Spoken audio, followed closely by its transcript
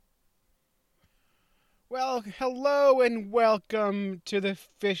Well, hello and welcome to the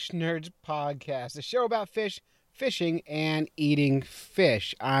Fish Nerds Podcast, a show about fish, fishing, and eating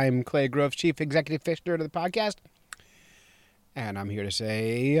fish. I'm Clay Groves, Chief Executive Fish Nerd of the podcast, and I'm here to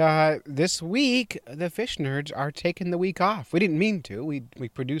say this week the Fish Nerds are taking the week off. We didn't mean to. We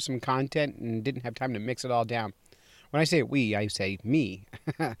produced some content and didn't have time to mix it all down. When I say we, I say me.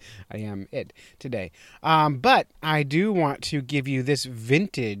 I am it today. But I do want to give you this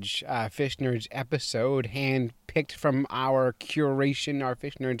vintage Fish Nerds episode, hand-picked from our curation, our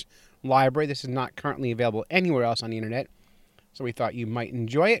Fish Nerds library. This is not currently available anywhere else on the internet, so we thought you might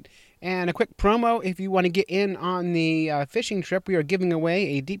enjoy it. And a quick promo, if you want to get in on the fishing trip, we are giving away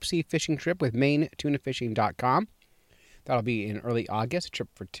a deep-sea fishing trip with MaineTunaFishing.com. That'll be in early August, a trip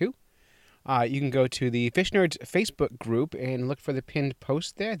for two. You can go to the Fish Nerds Facebook group and look for the pinned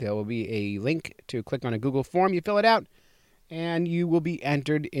post there. There will be a link to click on a Google form. You fill it out, and you will be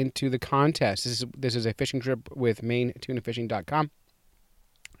entered into the contest. This is a fishing trip with MaineTunaFishing.com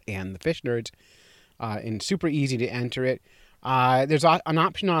and the Fish Nerds, and super easy to enter it. There's an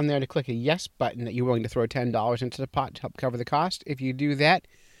option on there to click a yes button that you're willing to throw $10 into the pot to help cover the cost. If you do that,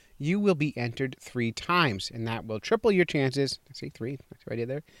 you will be entered 3 times, and that will triple your chances. See, 3, that's what I did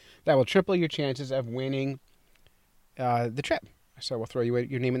there. That will triple your chances of winning the trip. So we'll throw your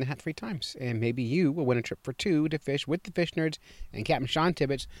name in the hat 3 times, and maybe you will win a trip for 2 to fish with the Fish Nerds and Captain Sean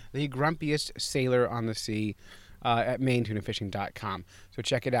Tibbetts, the grumpiest sailor on the sea, at MaineTunaFishing.com. So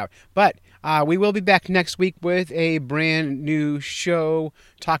check it out. But we will be back next week with a brand new show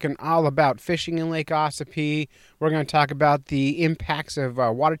talking all about fishing in Lake Ossipee. We're going to talk about the impacts of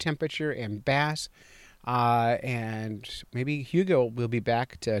water temperature and bass. And maybe Hugo will be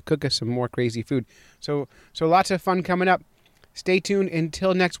back to cook us some more crazy food. So lots of fun coming up. Stay tuned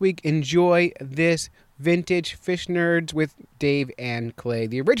until next week. Enjoy this vintage Fish Nerds with Dave and Clay,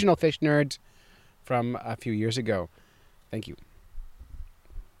 the original Fish Nerds from a few years ago. Thank you.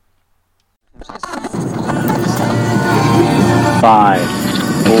 5,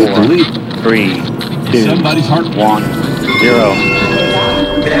 4, 3, 2, 1, 0.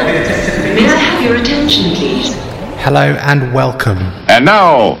 May I have your attention, please? Hello and welcome. And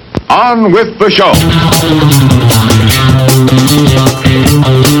now, on with the show.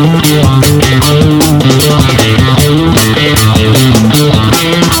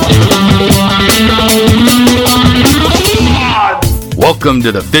 Welcome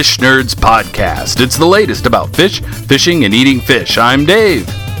to the Fish Nerds Podcast. It's the latest about fish, fishing, and eating fish. I'm Dave.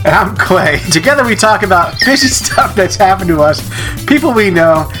 And I'm Clay. Together we talk about fishy stuff that's happened to us, people we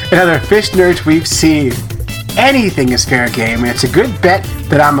know, and other fish nerds we've seen. Anything is fair game, and it's a good bet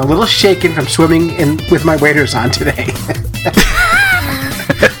that I'm a little shaken from swimming with my waders on today.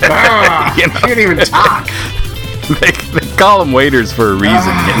 Can't even talk. They call them waders for a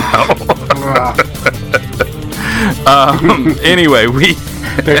reason, Anyway,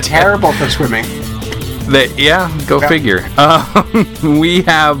 they're terrible for swimming. Go figure. We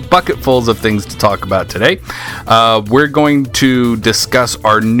have bucketfuls of things to talk about today. We're going to discuss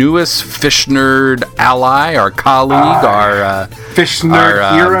our newest Fish Nerd ally, our colleague, our Fish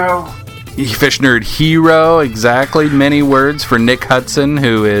Nerd hero. Fish Nerd hero, exactly. Many words for Nick Hudson,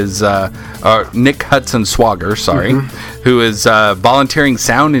 who is Nick Hudson Swagger, who is volunteering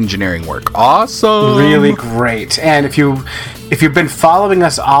sound engineering work. Awesome, really great. And if you've been following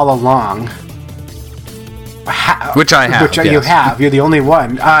us all along, which I have, you have, you're the only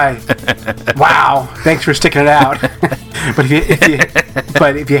one. Wow, thanks for sticking it out.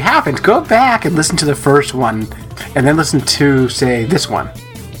 But if you haven't, go back and listen to the first one, and then listen to, say, this one,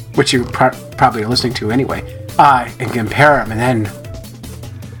 which you probably are listening to anyway, and compare them, and then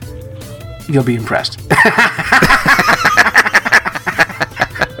you'll be impressed.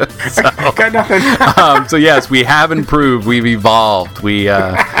 Got nothing. So yes, we have improved. We've evolved. We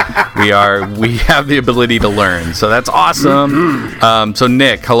have the ability to learn. So that's awesome. So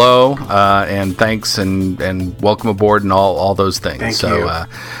Nick, hello, and thanks, and welcome aboard, and all those things. Thank you.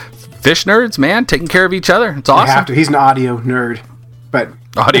 Fish nerds, man, taking care of each other. It's awesome. You have to. He's an audio nerd, but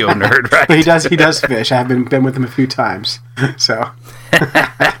audio nerd, right? But he does fish. I've been with him a few times. So.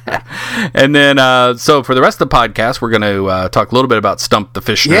 And then, so for the rest of the podcast, we're going to talk a little bit about Stump the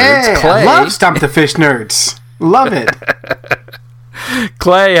Fish Nerds. Yeah, Clay, I love Stump the Fish Nerds. Love it.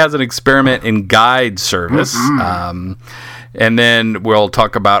 Clay has an experiment in guide service. And then we'll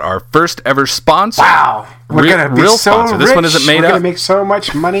talk about our first ever sponsor. Wow. We're going to be so sponsor. rich. This one isn't made We're up. going to make so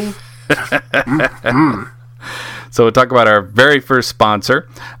much money. So we'll talk about our very first sponsor,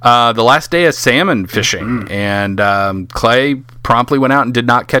 the last day of salmon fishing. And Clay promptly went out and did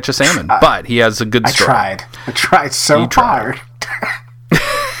not catch a salmon, but he has a good story. I tried so hard.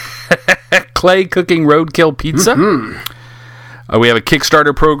 Clay Cooking Roadkill Pizza. We have a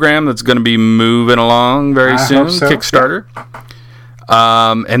Kickstarter program that's going to be moving along very soon. Hope so. Kickstarter.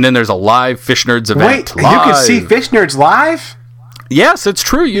 And then there's a live Fish Nerds event. Wait, you can see Fish Nerds live? Yes, it's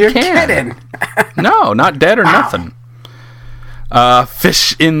true. You're can. Kidding. No, not dead or nothing.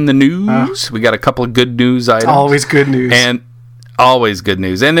 Fish in the news. We got a couple of good news items. Always good news. And always good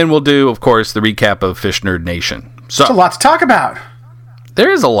news. And then we'll do, of course, the recap of Fish Nerd Nation. So There's a lot to talk about.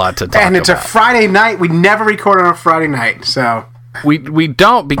 there is a lot to talk about. And it's a Friday night. We never record on a Friday night, so... We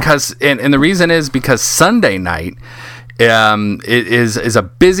don't because and the reason is because Sunday night it is a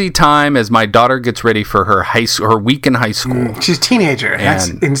busy time as my daughter gets ready for her week in high school. She's a teenager. That's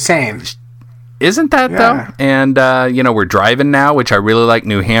insane. Isn't that though? And we're driving now, which I really like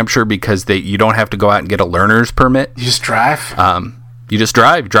New Hampshire because you don't have to go out and get a learner's permit. You just drive? You just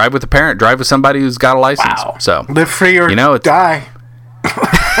drive with a parent, drive with somebody who's got a license. Wow. So live free or die.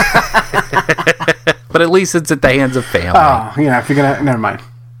 But at least it's at the hands of family. Oh, if you're gonna, never mind.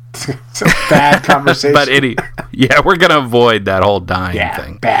 It's a bad conversation. But we're gonna avoid that whole dying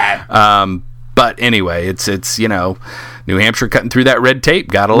thing. Bad. But anyway, it's New Hampshire cutting through that red tape.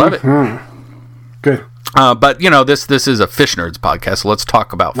 Gotta love it. Good. But this is a Fish Nerds podcast, so let's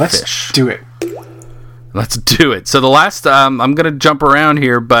talk about fish. Let's do it. Let's do it. So the last, I'm going to jump around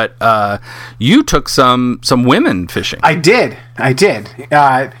here, but you took some women fishing. I did.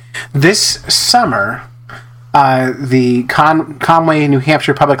 This summer, the Conway, New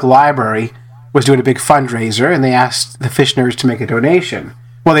Hampshire Public Library was doing a big fundraiser, and they asked the Fish Nerds to make a donation.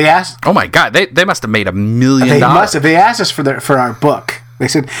 Well, they asked... Oh, my God. They must have made $1 million. They must have. They asked us for our book. They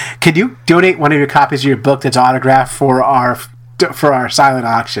said, could you donate one of your copies of your book that's autographed for our silent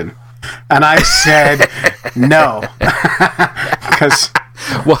auction? And I said, no. Because...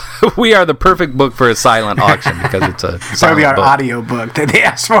 Well, we are the perfect book for a silent auction because it's a silent that'll be our book. audio book that they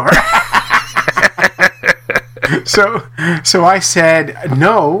asked for. So I said,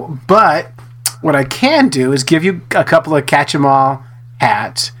 no, but what I can do is give you a couple of catch-em-all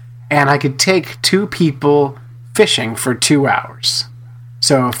hats, and I could take 2 people fishing for 2 hours.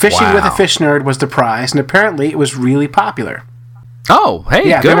 So fishing with a fish nerd was the prize, and apparently it was really popular. Oh, hey,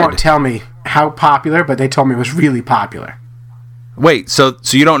 yeah, good. They won't tell me how popular, but they told me it was really popular. Wait, so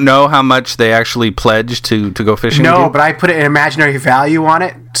you don't know how much they actually pledged to go fishing? No, but I put an imaginary value on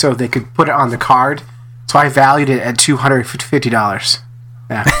it so they could put it on the card. So I valued it at $250.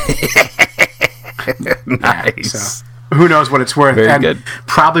 Yeah. Nice. Yeah, so who knows what it's worth? Very good.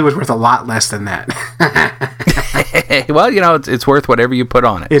 Probably was worth a lot less than that. Well, it's worth whatever you put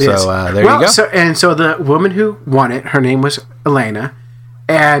on it. It is. There you go. So the woman who won it, her name was Elena,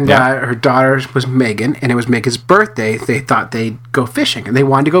 and her daughter was Megan, and it was Megan's birthday. They thought they'd go fishing, and they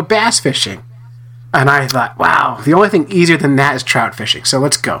wanted to go bass fishing. And I thought, wow, the only thing easier than that is trout fishing. So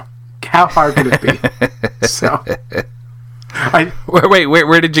let's go. How hard could it be? Wait,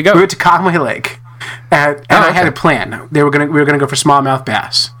 where did you go? We went to Conway Lake, and I had a plan. We were gonna go for smallmouth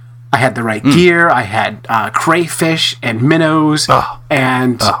bass. I had the right gear. I had crayfish and minnows,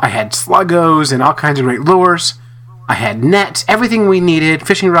 and I had sluggos and all kinds of great lures. I had nets, everything we needed,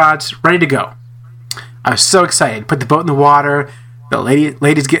 fishing rods, ready to go. I was so excited. Put the boat in the water. The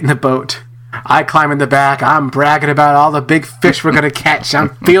ladies get in the boat. I climb in the back. I'm bragging about all the big fish we're going to catch.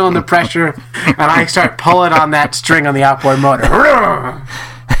 I'm feeling the pressure, and I start pulling on that string on the outboard motor. And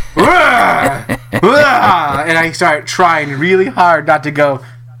I start trying really hard not to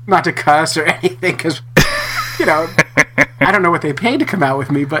cuss or anything, because, I don't know what they paid to come out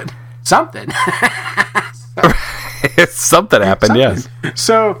with me, but something. Something happened, yes.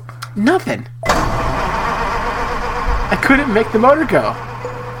 So, nothing. I couldn't make the motor go.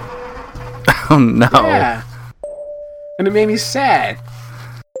 Oh, no. Yeah. And it made me sad.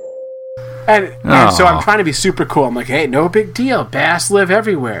 And so I'm trying to be super cool. I'm like, hey, no big deal. Bass live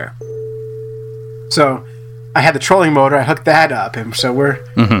everywhere. So I had the trolling motor. I hooked that up. And so we're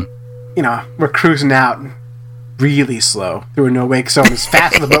cruising out really slow through a no wake zone as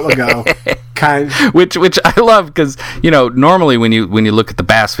fast as the boat will go. Which I love because normally when you look at the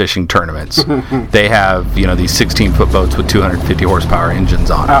bass fishing tournaments, they have these 16-foot boats with 250 horsepower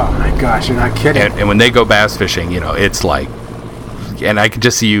engines on them. Oh my gosh, you're not kidding! And when they go bass fishing, it's like, and I could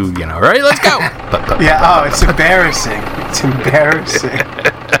just see you, all right, let's go. It's embarrassing. It's embarrassing.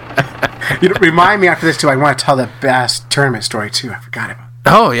 Remind me after this too. I want to tell the bass tournament story too. I forgot about it.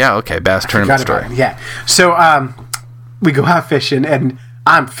 Oh yeah, okay, bass tournament story. Yeah. So we go out fishing, and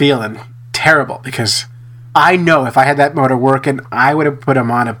I'm feeling terrible because I know if I had that motor working, I would have put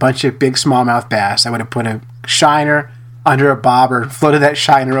them on a bunch of big smallmouth bass. I would have put a shiner under a bobber, floated that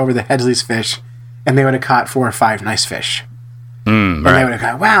shiner over the heads of these fish, and they would have caught 4 or 5 nice fish. And they would have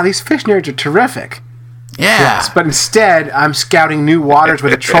gone, wow, these fish nerds are terrific. Yeah. Yes, but instead, I'm scouting new waters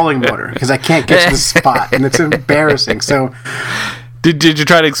with a trolling motor because I can't get to the spot, and it's embarrassing. So, Did you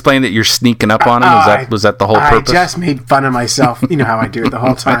try to explain that you're sneaking up on them? Was that the whole purpose? I just made fun of myself. You know how I do it the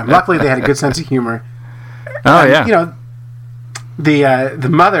whole time. Luckily, they had a good sense of humor. Oh, yeah. You know, the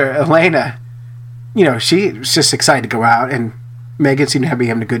mother, Elena, you know, she was just excited to go out, and Megan seemed to be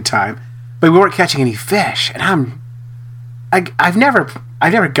having a good time. But we weren't catching any fish, and I've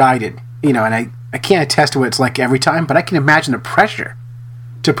never guided, you know, and I can't attest to what it's like every time, but I can imagine the pressure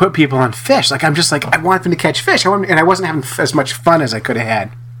to put people on fish. Like, I'm just like, I want them to catch fish, and I wasn't having as much fun as I could have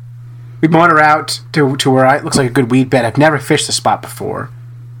had. We motor out to where it looks like a good weed bed. I've never fished the spot before.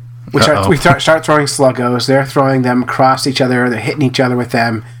 We start throwing sluggos. They're throwing them across each other. They're hitting each other with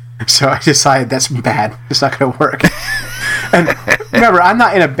them. So I decided that's bad. It's not going to work. And remember, I'm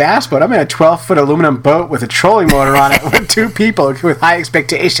not in a bass boat. I'm in a 12-foot aluminum boat with a trolling motor on it with two people with high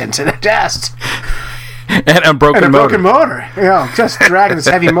expectations and a just and a broken motor. You know, just dragging this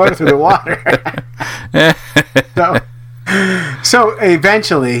heavy motor through the water. So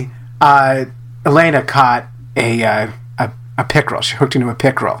eventually, Elena caught a pickerel. She hooked into a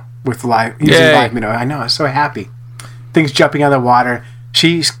pickerel with live minnow. I know. I was so happy. Things jumping out of the water.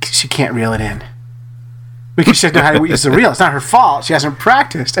 She can't reel it in because she doesn't know how to use the reel. It's not her fault. She hasn't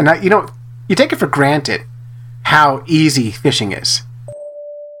practiced, and you take it for granted how easy fishing is.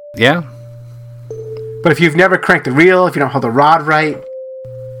 Yeah. But if you've never cranked the reel, if you don't hold the rod right,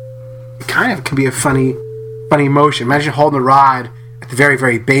 it kind of can be a funny motion. Imagine holding the rod at the very,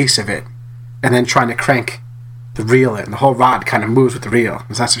 very base of it, and then trying to crank the reel in. The whole rod kind of moves with the reel.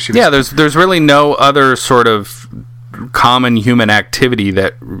 That's what she was. Yeah, there's really no other sort of common human activity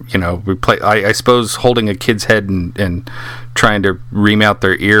that, you know, I suppose holding a kid's head and trying to ream out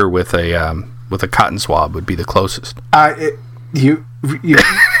their ear with a cotton swab would be the closest.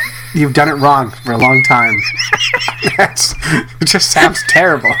 You've done it wrong for a long time. It just sounds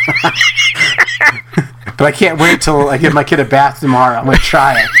terrible. But I can't wait till I give my kid a bath tomorrow. I'm going to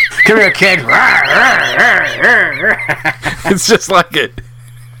try it. Come here, kid. It's just like it.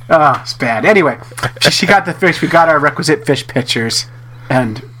 Oh, it's bad. Anyway, she got the fish. We got our requisite fish pictures,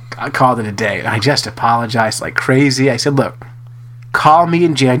 and I called it a day. And I just apologized like crazy. I said, look, call me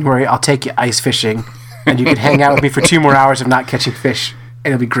in January. I'll take you ice fishing, and you can hang out with me for 2 more hours of not catching fish.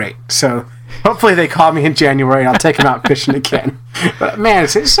 It'll be great. So hopefully they call me in January, and I'll take them out fishing again. But, man,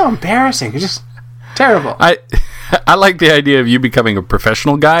 it's so embarrassing. It's just terrible. I like the idea of you becoming a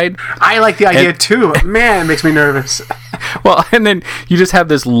professional guide. I like the idea, too. But, man, it makes me nervous. Well, and then you just have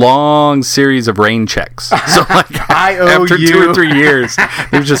this long series of rain checks. So, like, after 2 or 3 years,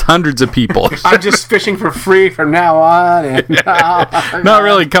 there's just hundreds of people. I'm just fishing for free from now on. And, Not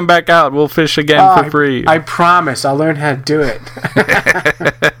really. Come back out. We'll fish again for free. I promise. I'll learn how to do it.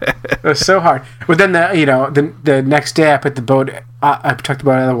 It was so hard. But then, the next day, I put the boat. I took the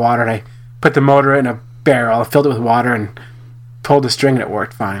boat out of the water, and I put the motor in a barrel. I filled it with water and pulled the string, and it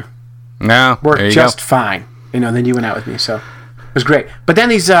worked fine. No, worked just fine. You know, then you went out with me, so it was great. But then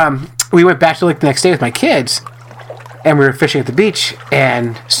we went back to the lake the next day with my kids, and we were fishing at the beach,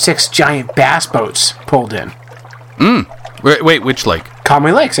 and 6 giant bass boats pulled in. Wait, which lake?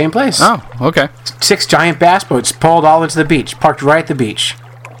 Conway Lake, same place. Oh, okay. 6 giant bass boats pulled all into the beach, parked right at the beach.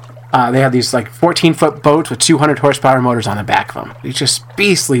 They have these like 14-foot boats with 200 horsepower motors on the back of them. These just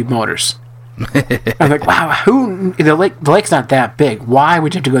beastly motors. I'm like, wow, the lake's not that big. Why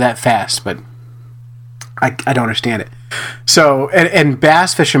would you have to go that fast? But I don't understand it. So, and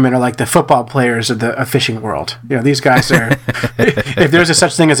bass fishermen are like the football players of the fishing world. You know, these guys are. If there's a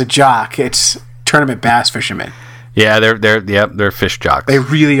such thing as a jock, it's tournament bass fishermen. Yeah, they're fish jocks. They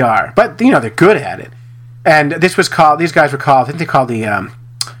really are, but you know they're good at it. And these guys were called. I think they called the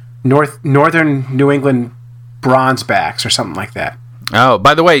Northern New England Bronzebacks or something like that. Oh,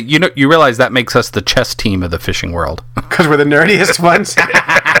 by the way, you realize that makes us the chess team of the fishing world because we're the nerdiest ones.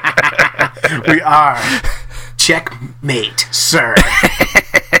 We are. Checkmate, sir.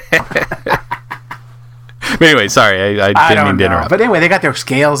 But anyway, sorry, I didn't mean to interrupt. But anyway, they got their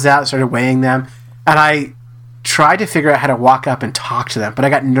scales out, started weighing them, and I tried to figure out how to walk up and talk to them, but I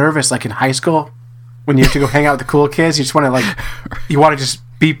got nervous, like in high school, when you have to go hang out with the cool kids. You just want to just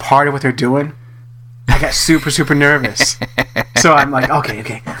be part of what they're doing. I got super, super nervous. So I'm like,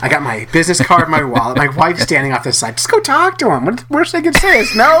 okay. I got my business card, my wallet. My wife's standing off the side. Just go talk to them. What worst they can say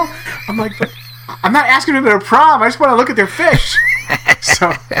is no. I'm like, I'm not asking them to their prom. I just want to look at their fish.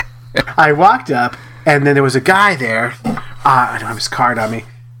 So I walked up, and then there was a guy there. I don't have his card on me.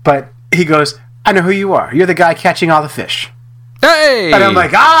 But he goes, I know who you are. You're the guy catching all the fish. Hey! And I'm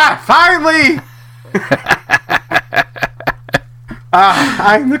like, finally!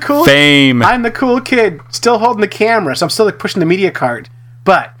 I'm the cool Fame. I'm the cool kid, still holding the camera, so I'm still like pushing the media cart.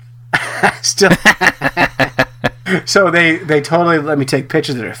 But still, so they totally let me take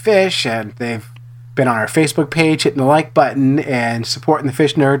pictures of their fish, and they've been on our Facebook page, hitting the like button and supporting the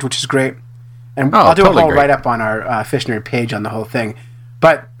Fish Nerds, which is great. And I'll do totally a whole great. write-up on our Fish Nerd page on the whole thing.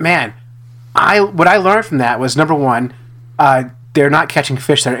 But, man, what I learned from that was, number one, they're not catching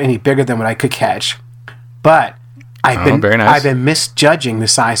fish that are any bigger than what I could catch. But very nice. I've been misjudging the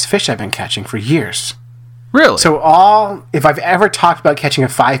size fish I've been catching for years. Really? So if I've ever talked about catching a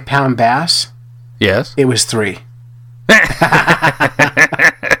 5-pound bass, yes. it was 3.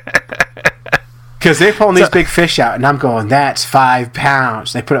 Because they're pulling these big fish out, and I'm going, that's 5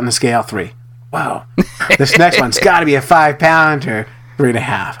 pounds. They put it on the scale, 3. Wow. This next one's got to be a 5-pounder,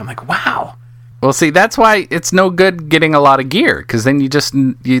 3.5. I'm like, wow. Well, see, that's why it's no good getting a lot of gear, because then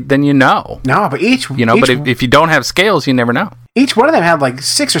you know. No, but But if you don't have scales, you never know. each one of them had like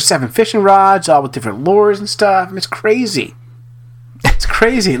 6 or 7 fishing rods, all with different lures and stuff. It's crazy. It's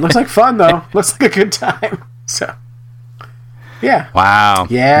crazy. It looks like fun, though. Looks like a good time. So, yeah. Wow.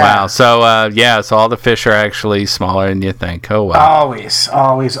 Yeah. Wow. So, so all the fish are actually smaller than you think. Oh, wow. Always,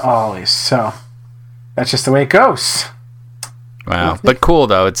 always, always. So, that's just the way it goes. Wow. But cool,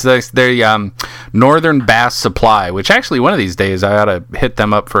 though. It's the Northern Bass Supply, which actually one of these days I ought to hit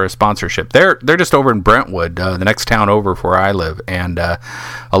them up for a sponsorship. They're just over in Brentwood, the next town over for where I live. And a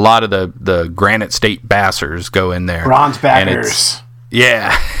lot of the Granite State bassers go in there. Bronze And backers.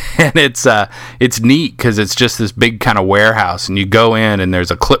 yeah. And it's neat because it's just this big kind of warehouse. And you go in and there's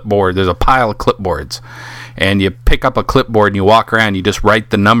a clipboard. There's a pile of clipboards. And you pick up a clipboard and you walk around. You just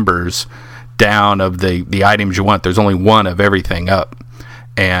write the numbers down of the items you want. There's only one of everything up,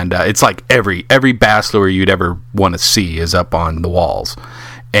 and it's like every bass lure you'd ever want to see is up on the walls.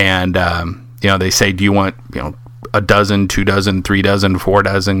 And they say, do you want a dozen, 2 dozen, 3 dozen, 4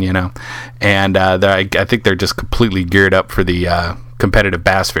 dozen, and I think they're just completely geared up for the competitive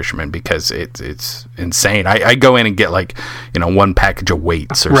bass fishermen, because it's insane. I go in and get like one package of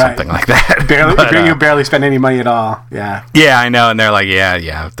weights or something like that. You barely spend any money at all. Yeah. Yeah, I know. And they're like,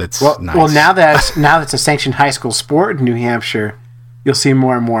 yeah, that's nice. Well, now that's a sanctioned high school sport in New Hampshire, you'll see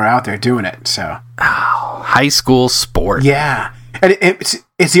more and more out there doing it. So high school sport. yeah, and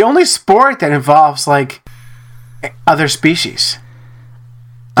it's the only sport that involves like other species.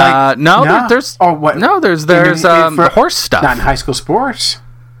 There's horse stuff. Not in high school sports.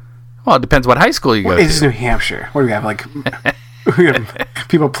 Well, it depends what high school you go It's to. New Hampshire. What do we have? Like we have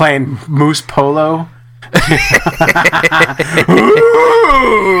people playing moose polo.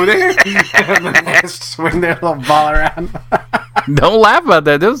 Ooh, they swing their little ball around. Don't laugh about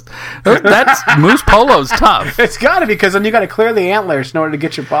that. That's moose polo's tough. It's got to be, because then you got to clear the antlers in order to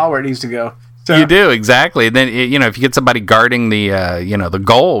get your ball where it needs to go. So, You do, exactly. Then if you get somebody guarding the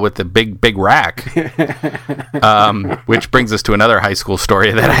goal with the big rack, which brings us to another high school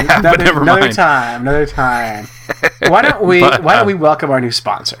story that I have. But never mind. Another time. Why don't we welcome our new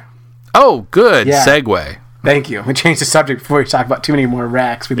sponsor? Oh, good Yeah. segue. Thank you. We changed the subject before we talk about too many more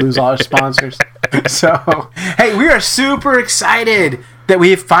racks. We lose all our sponsors. So, hey, we are super excited that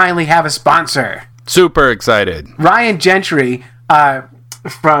we finally have a sponsor. Super excited. Ryan Gentry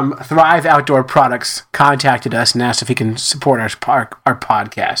from Thrive Outdoor Products contacted us and asked if he can support our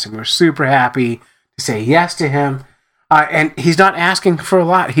podcast. And we're super happy to say yes to him. And he's not asking for a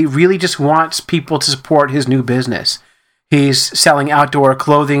lot. He really just wants people to support his new business. He's selling outdoor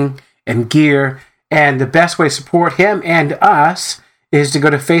clothing and gear. And the best way to support him and us is to go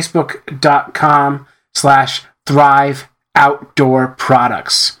to facebook.com/Thrive Outdoor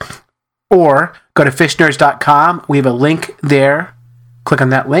Products. Or go to fishnerds.com. We have a link there. Click on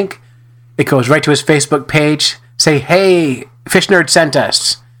that link. It goes right to his Facebook page. Say, hey, Fish Nerd sent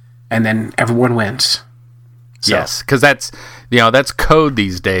us. And then everyone wins. So. Yes, because that's code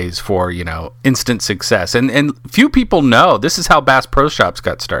these days for instant success, and few people know this is how Bass Pro Shops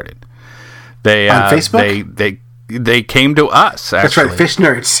got started. They on Facebook. They came to us. Actually. That's right, Fish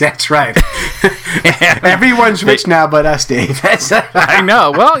Nerds. That's right. Everyone's rich now, but us, Dave. I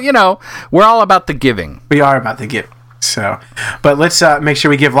know. Well, we're all about the giving. We are about to give. So, but let's make sure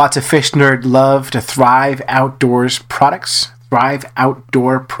we give lots of Fish Nerd love to Thrive Outdoors Products. Thrive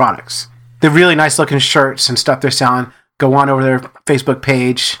Outdoor Products. They're really nice looking shirts and stuff they're selling. Go on over their Facebook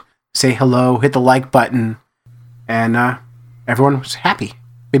page, say hello, hit the like button, and everyone was happy.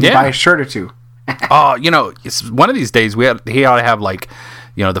 Maybe buy a shirt or two. Oh, it's one of these days he ought to have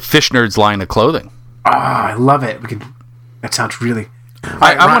the Fish Nerds line of clothing. Oh, I love it. That sounds really.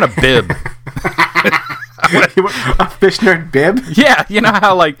 I want a bib. A fish nerd bib? Yeah, you know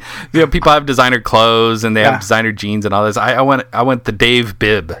how people have designer clothes and they have designer jeans and all this. I went the Dave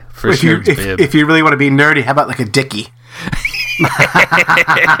bib for bib. If you really want to be nerdy, how about like a Dickie?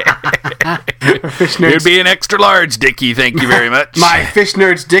 You'd be an extra large Dickie, thank you very much. My Fish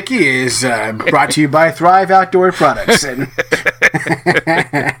Nerds Dickie is brought to you by Thrive Outdoor Products.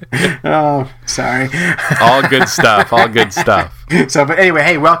 Oh, sorry. All good stuff. All good stuff. So, but anyway,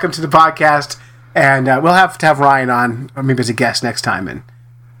 hey, welcome to the podcast, and we'll have to have Ryan on, or maybe as a guest next time, and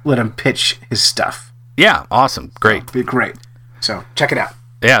let him pitch his stuff. Yeah, awesome, great, Be great. So check it out.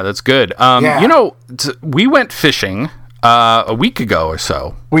 Yeah, that's good. You know, we went fishing a week ago or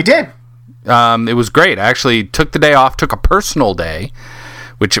so. We did. It was great. I actually took the day off, took a personal day,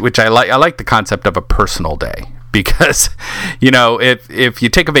 which I like. I like the concept of a personal day because, you know, if you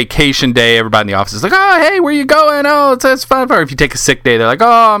take a vacation day, everybody in the office is like, oh, hey, where you going? Oh, it's fun. Or if you take a sick day, they're like,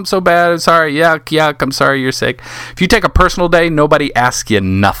 oh, I'm so bad. I'm sorry. Yuck. I'm sorry you're sick. If you take a personal day, nobody asks you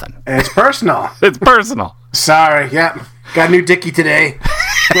nothing. It's personal. It's personal. Sorry. Yep. Got a new Dickie today.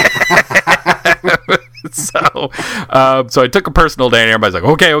 So I took a personal day, and everybody's like,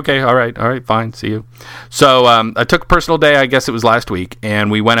 okay, all right, fine, see you. So I took a personal day. I guess it was last week, and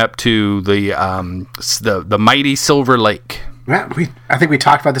we went up to the mighty Silver Lake. Yeah, I think we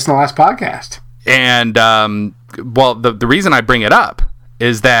talked about this in the last podcast. And well, the reason I bring it up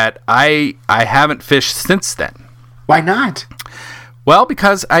is that I haven't fished since then. Why not? Well,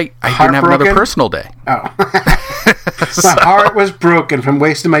 because I didn't have another personal day. Oh. My heart was broken from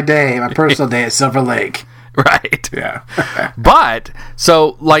wasting my personal day at Silver Lake. Right. Yeah. But,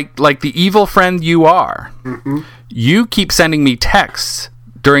 so, like the evil friend you are, you keep sending me texts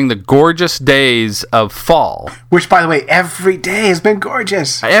during the gorgeous days of fall. Which, by the way, every day has been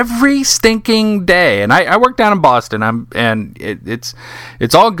gorgeous. Every stinking day. And I work down in Boston,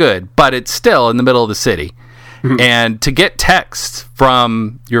 it's all good, but it's still in the middle of the city. And to get texts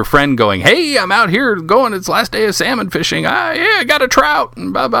from your friend going, hey, I'm out here going, it's last day of salmon fishing. I got a trout,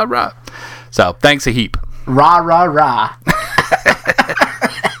 and blah, blah, blah. So, thanks a heap. Rah, rah, rah.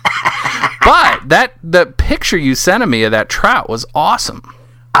 But the picture you sent me of that trout was awesome.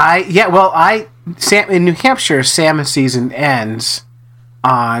 In New Hampshire, salmon season ends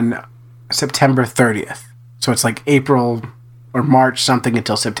on September 30th. So it's like April or March something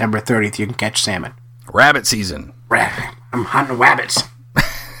until September 30th you can catch salmon. Rabbit season. I'm hunting rabbits.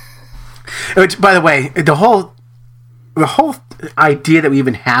 Which, by the way, the whole idea that we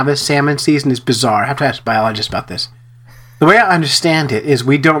even have a salmon season is bizarre. I have to ask a biologist about this. The way I understand it is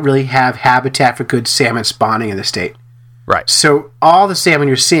we don't really have habitat for good salmon spawning in the state. Right. So all the salmon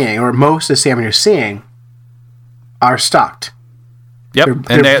you're seeing, or most of the salmon you're seeing, are stocked. Yep,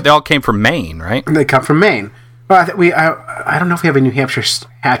 they all came from Maine, right? They come from Maine. Well, I don't know if we have any New Hampshire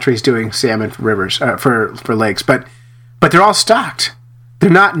hatcheries doing salmon for rivers for lakes, but they're all stocked. They're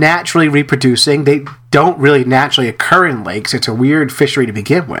not naturally reproducing. They don't really naturally occur in lakes. It's a weird fishery to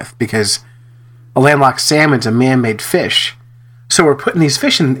begin with because a landlocked salmon's a man-made fish. So we're putting these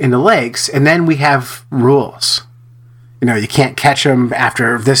fish in the lakes, and then we have rules. You know, you can't catch them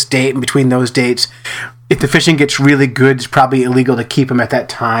after this date and between those dates. If the fishing gets really good, it's probably illegal to keep them at that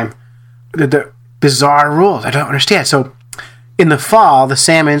time. The bizarre rules. I don't understand. So in the fall, the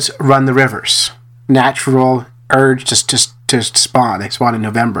salmons run the rivers. Natural urge to spawn. They spawn in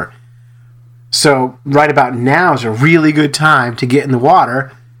November. So right about now is a really good time to get in the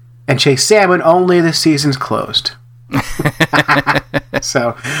water and chase salmon. Only the season's closed.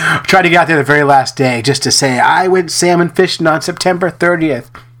 So try to get out there the very last day just to say, I went salmon fishing on September 30th.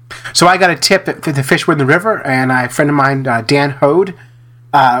 So I got a tip that the fish were in the river, and a friend of mine, Dan Hode,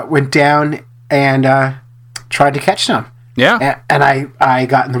 went down and tried to catch some. Yeah. And I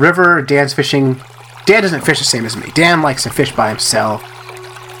got in the river. Dan's fishing. Dan doesn't fish the same as me. Dan likes to fish by himself.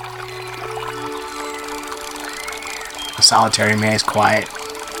 A solitary man is quiet.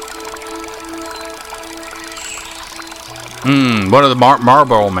 One of the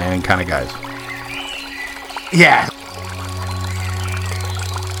Marlboro Man kind of guys. Yeah.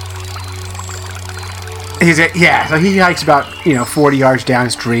 So he hikes about 40 yards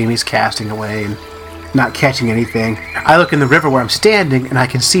downstream. He's casting away and not catching anything. I look in the river where I'm standing and I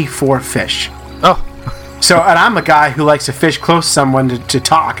can see 4 fish. Oh. So, and I'm a guy who likes to fish close to someone to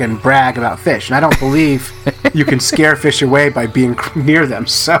talk and brag about fish, and I don't believe you can scare fish away by being near them.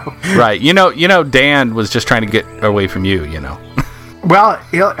 So. Right. You know, Dan was just trying to get away from you. Well,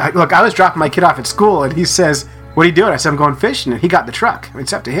 look, I was dropping my kid off at school, and he says, "What are you doing?" I said, "I'm going fishing," and he got the truck. I mean,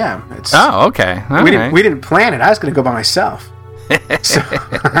 it's up to him. Okay. All right. We didn't plan it. I was going to go by myself.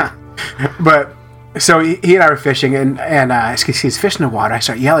 So he and I were fishing, and he's fishing in the water. I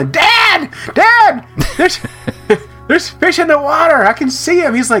start yelling, "Dad! Dad, there's fish in the water. I can see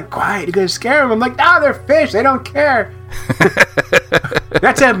him. He's like, quiet, you're going to scare him. I'm like, no, they're fish. They don't care.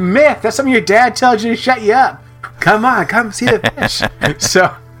 That's a myth. That's something your dad tells you to shut you up. Come on, come see the fish.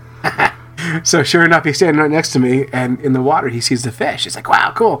 So sure enough, he's standing right next to me, and in the water, he sees the fish. He's like,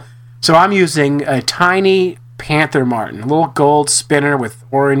 wow, cool. So I'm using a tiny Panther Martin, a little gold spinner with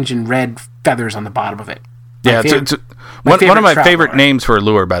orange and red feathers on the bottom of it. Yeah, it's one of my favorite names for a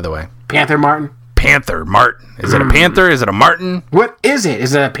lure, by the way. Panther Martin? Panther Martin. Is it a panther? Is it a martin? What is it?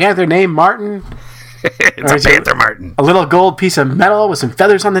 Is it a panther named Martin? It's a Panther Martin. A little gold piece of metal with some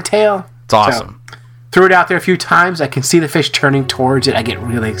feathers on the tail. It's awesome. So, threw it out there a few times. I can see the fish turning towards it. I get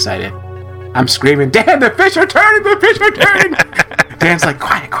really excited. I'm screaming, Dan, the fish are turning! The fish are turning! Dan's like,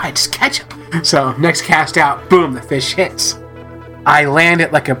 quiet, just catch him. So next cast out, boom, the fish hits. I land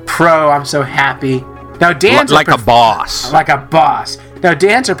it like a pro. I'm so happy. Now Dan's like a boss. Like a boss. Now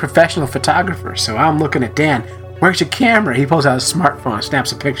Dan's a professional photographer, so I'm looking at Dan. Where's your camera? He pulls out his smartphone and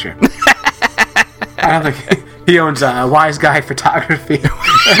snaps a picture. I'm like, he owns Wise Guy Photography. And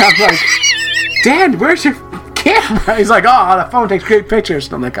I'm like, Dan, where's your camera? He's like, oh, the phone takes great pictures.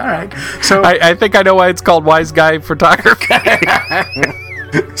 And I'm like, all right. So I think I know why it's called Wise Guy Photography.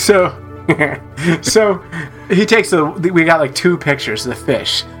 So he takes we got like 2 pictures of the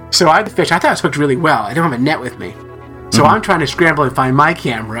fish. So I had the fish. I thought it was hooked really well. I don't have a net with me. So I'm trying to scramble and find my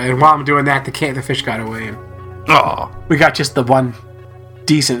camera. And while I'm doing that, the fish got away. And we got just the one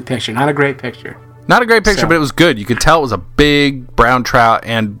decent picture. Not a great picture. Not a great picture, but it was good. You could tell it was a big brown trout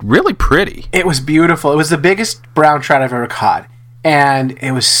and really pretty. It was beautiful. It was the biggest brown trout I've ever caught. And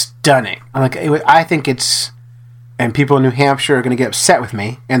it was stunning. I think it's... And people in New Hampshire are going to get upset with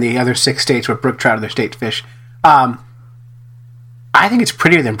me, and the other 6 states where brook trout are their state fish. I think it's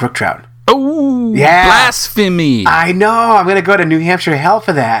prettier than brook trout. Oh, yeah. Blasphemy. I know. I'm going to go to New Hampshire hell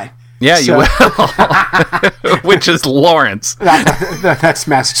for that. Yeah, you will. Which is Lawrence. That's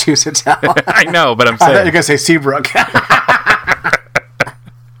Massachusetts hell. I know, but I'm I thought you saying. were going to say Seabrook.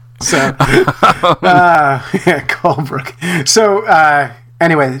 Colebrook. So,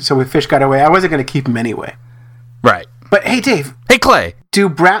 anyway, so when fish got away, I wasn't going to keep him anyway. Right. But hey, Dave. Hey, Clay. Do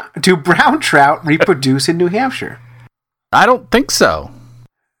brown trout reproduce in New Hampshire? I don't think so.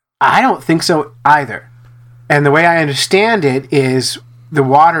 I don't think so either. And the way I understand it is the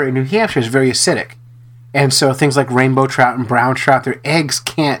water in New Hampshire is very acidic. And so things like rainbow trout and brown trout, their eggs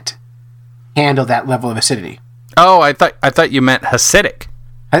can't handle that level of acidity. Oh, I thought you meant Hasidic.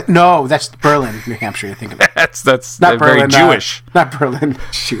 No, that's Berlin, New Hampshire, you're thinking of. That's not very Berlin, Jewish. Not Berlin.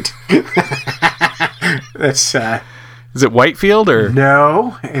 Shoot. That's... Is it Whitefield or?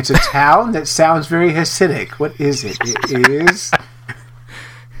 No, it's a town that sounds very Hasidic. What is it? It is...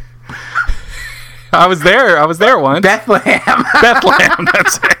 I was there once. Bethlehem. Bethlehem,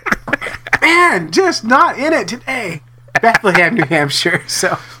 that's it. Man, just not in it today. Bethlehem, New Hampshire.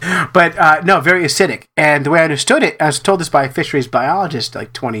 So, but no, very acidic. And the way I understood it, I was told this by a fisheries biologist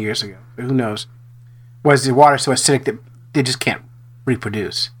like 20 years ago. But who knows? Was the water so acidic that they just can't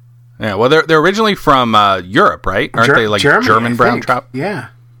reproduce? Yeah, well, they're originally from Europe, right? Aren't they like German brown trout? Yeah.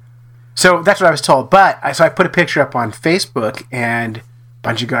 So that's what I was told. But so I put a picture up on Facebook, and a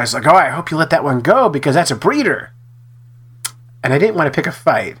bunch of guys like, "Oh, I hope you let that one go because that's a breeder." And I didn't want to pick a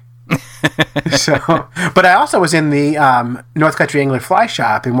fight. But I also was in the North Country Angler Fly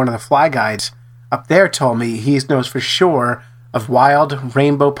Shop, and one of the fly guides up there told me he knows for sure of wild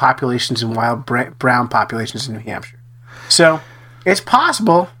rainbow populations and wild brown populations in New Hampshire. So it's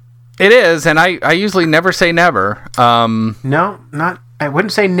possible. It is, and I usually never say never. No, I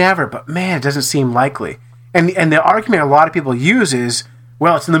wouldn't say never, but man, it doesn't seem likely. And the argument a lot of people use is,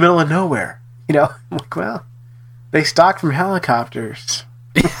 well, it's in the middle of nowhere. You know, I'm like, well, they stock from helicopters.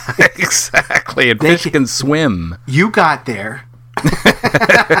 Exactly, and fish can swim. You got there.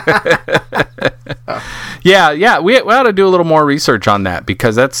 Yeah, we ought to do a little more research on that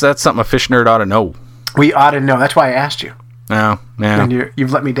because that's something a fish nerd ought to know. We ought to know. That's why I asked you. Oh, yeah. And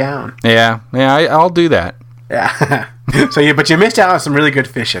you've let me down. Yeah, I'll do that. Yeah. But you missed out on some really good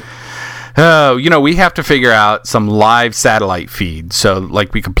fishing. Oh, we have to figure out some live satellite feed. So,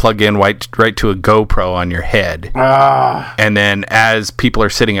 like, we can plug in right to a GoPro on your head. And then as people are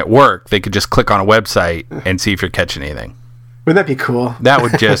sitting at work, they could just click on a website and see if you're catching anything. Wouldn't that be cool? That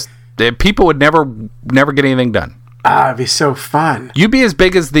would just... people would never get anything done. It'd be so fun. You'd be as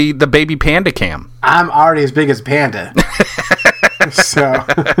big as the baby panda cam. I'm already as big as Panda. So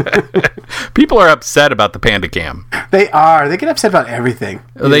people are upset about the panda cam. They are. They get upset about everything.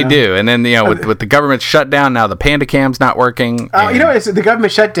 They do. And then with the government shutdown, now the panda cam's not working. It's the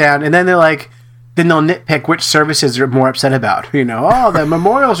government shutdown, and then they're like, then they'll nitpick which services they're more upset about. You know, oh, the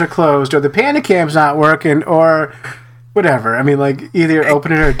memorials are closed, or the panda cam's not working, or whatever. I mean, like, either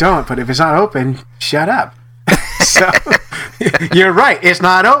open it or don't, but if it's not open, shut up. So, you're right, it's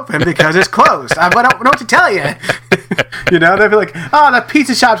not open because it's closed. I don't know what to tell you. You know, they'll be like, oh, the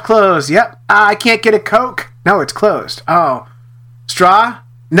pizza shop's closed. Yep, I can't get a Coke. No, it's closed. Oh, straw?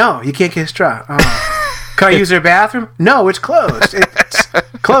 No, you can't get a straw. Oh. Can I use their bathroom? No, it's closed. It's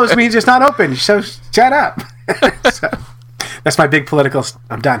closed means it's not open, so shut up. So, that's my big political...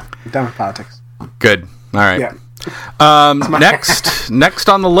 I'm done. I'm done with politics. Good. All right. Yeah. Next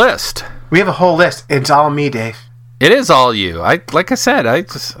on the list. We have a whole list. It's all me, Dave. It is all you. Like I said,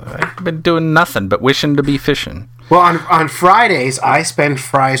 I've been doing nothing but wishing to be fishing. Well, on Fridays, I spend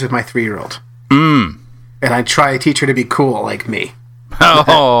fries with my 3-year-old. And I try to teach her to be cool like me.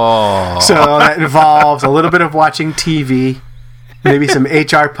 Oh. So that involves a little bit of watching TV, maybe some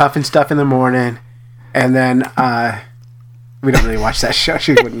HR puffing stuff in the morning, and then we don't really watch that show.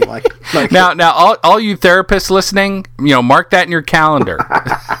 She wouldn't like Now, all you therapists listening, mark that in your calendar.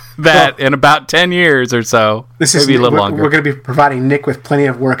 That in about 10 years or so, maybe a little longer. We're going to be providing Nick with plenty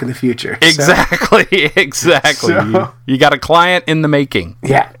of work in the future. Exactly. So, you got a client in the making.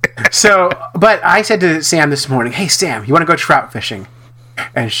 Yeah. So, but I said to Sam this morning, hey, Sam, you want to go trout fishing?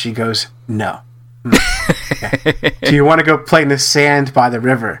 And she goes, no. Okay. Do you want to go play in the sand by the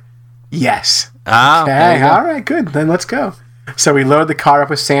river? Yes. Okay, all right, good. Then let's go. So we load the car up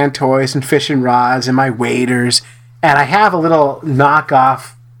with sand toys and fishing rods and my waders. And I have a little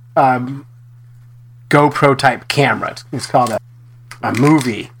knockoff GoPro type camera. It's called a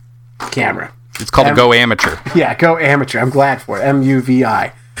movie camera. It's called a Go Amateur. Yeah, Go Amateur. I'm glad for it.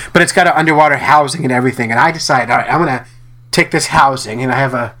 MUVI. But it's got an underwater housing and everything. And I decided, all right, I'm going to take this housing, and I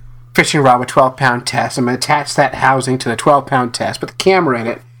have a fishing rod with 12-pound test. I'm going to attach that housing to the 12-pound test, put the camera in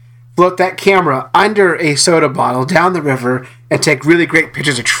it, float that camera under a soda bottle down the river, and take really great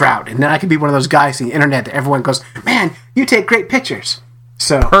pictures of trout. And then I can be one of those guys on the internet that everyone goes, man, you take great pictures.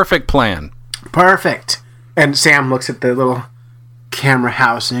 So perfect plan. Perfect. And Sam looks at the little camera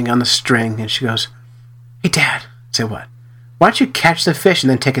housing on the string, and she goes, hey, Dad. I say, what? Why don't you catch the fish and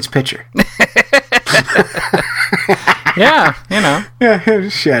then take its picture? Yeah, Yeah,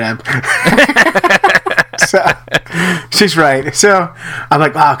 shut up. So, she's right. So, I'm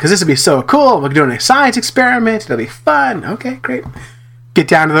like, wow, because this would be so cool. We're doing a science experiment. It'll be fun. Okay, great. Get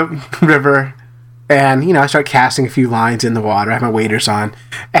down to the river, and, I start casting a few lines in the water. I have my waders on,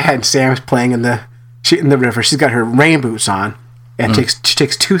 and Sam's playing in the river. She's got her rain boots on, and she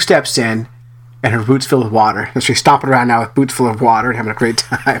takes 2 steps in, and her boots filled with water. And she's stomping around now with boots full of water and having a great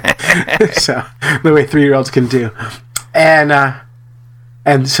time. So, the way 3-year-olds can do.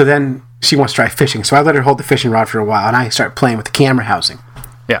 And so then she wants to try fishing. So I let her hold the fishing rod for a while, and I start playing with the camera housing.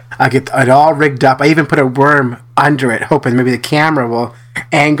 Yeah. I get it all rigged up. I even put a worm under it, hoping maybe the camera will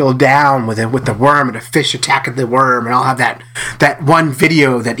angle down with the worm and a fish attacking the worm, and I'll have that one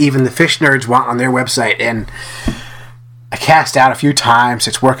video that even the fish nerds want on their website. And I cast out a few times.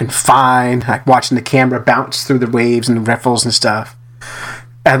 It's working fine. Like watching the camera bounce through the waves and the riffles and stuff.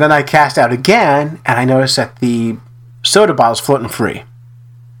 And then I cast out again, and I noticed that the soda bottle's floating free.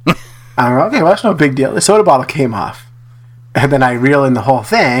 I'm like, okay, well, that's no big deal. The soda bottle came off. And then I reel in the whole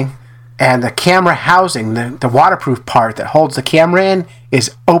thing, and the camera housing, the waterproof part that holds the camera in,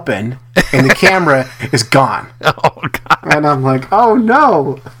 is open, and the camera is gone. Oh, God. And I'm like, oh,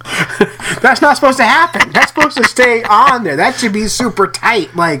 no. That's not supposed to happen. That's supposed to stay on there. That should be super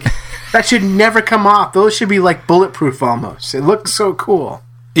tight. Like, that should never come off. Those should be, like, bulletproof almost. It looks so cool.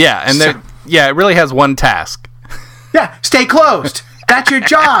 Yeah, and it really has one task. Yeah, stay closed. That's your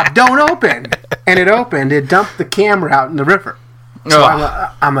job. Don't open. And it opened. It dumped the camera out in the river. So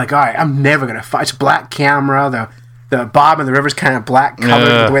I'm like, all right, I'm never going to find. It's a black camera. The bottom of the river's kind of black colored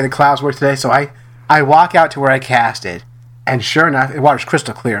with the way the clouds were today. So I walk out to where I cast it, and sure enough, the water's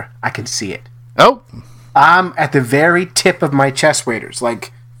crystal clear. I can see it. Oh. I'm at the very tip of my chest waders,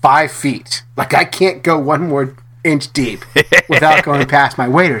 like 5 feet. Like I can't go one more inch deep without going past my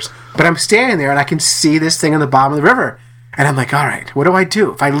waders. But I'm standing there, and I can see this thing on the bottom of the river. And I'm like, all right, what do I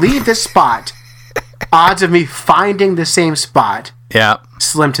do? If I leave this spot, odds of me finding the same spot,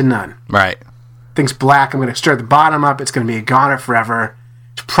 slim to none. Right. Thing's black. I'm going to stir the bottom up. It's going to be a goner forever.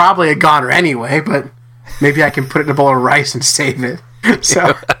 It's probably a goner anyway, but maybe I can put it in a bowl of rice and save it.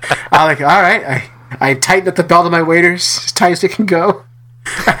 So I'm like, all right. I tighten up the belt of my waders as tight as it can go.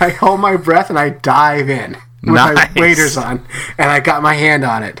 I hold my breath, and I dive in with my waders on. And I got my hand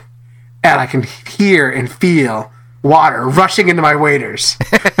on it. And I can hear and feel water rushing into my waders.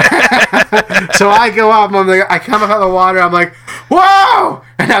 So I go up, I come up out of the water, I'm like, whoa!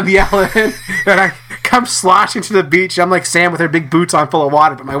 And And I'm yelling, and I come sloshing to the beach. I'm like Sam with her big boots on full of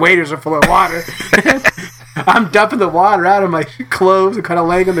water, but my waders are full of water. I'm dumping the water out of my clothes and kind of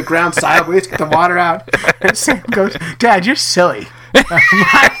laying on the ground sideways to get the water out. And Sam goes, Dad, you're silly.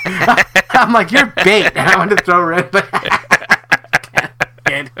 I'm like, you're bait. And I wanted to throw her in, but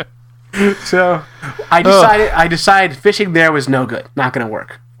so I decided fishing there was no good. Not going to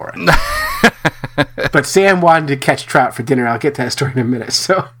work for it. But Sam wanted to catch trout for dinner. I'll get to that story in a minute.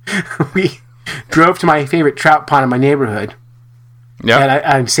 So we drove to my favorite trout pond in my neighborhood. Yeah.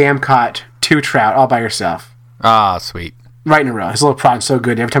 And Sam caught 2 trout all by herself. Ah, sweet. Right in a row. His little pond's so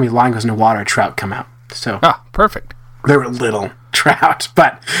good. Every time the line goes in the water, a trout come out. So perfect. They were little trout.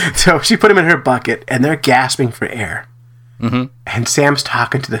 But so she put them in her bucket, and they're gasping for air. Mm-hmm. And Sam's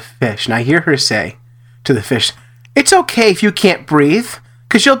talking to the fish, and I hear her say to the fish, "It's okay if you can't breathe,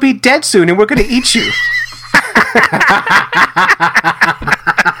 because you'll be dead soon, and we're going to eat you."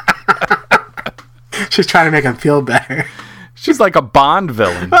 She's trying to make him feel better. She's like a Bond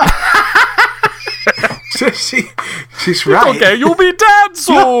villain. So she's right. Okay, you'll be dead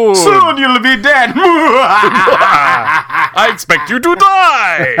soon. Soon you'll be dead. I expect you to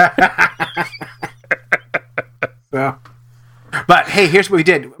die. So, but hey, here's what we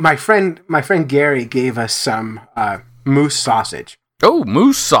did. My friend Gary gave us some moose sausage. Oh,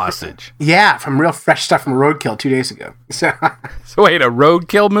 moose sausage. Yeah, from real fresh stuff from Roadkill 2 days ago. So wait, a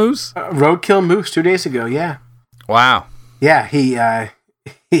roadkill moose? Roadkill moose 2 days ago. Yeah. Wow. Yeah, he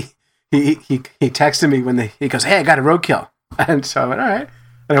texted me when he goes, "Hey, I got a roadkill," and so I went, "All right."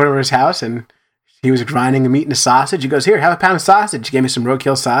 And I went over to his house, and he was grinding and eating a sausage. He goes, "Here, have a pound of sausage." He gave me some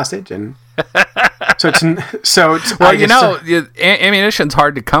roadkill sausage, and ammunition's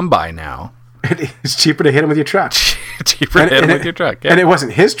hard to come by now. It's cheaper to hit him with your truck. Cheaper to hit him with your truck, yeah. And it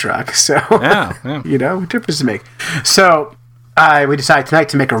wasn't his truck, so yeah. What difference to make? So we decided tonight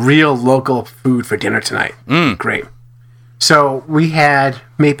to make a real local food for dinner tonight. Great. So we had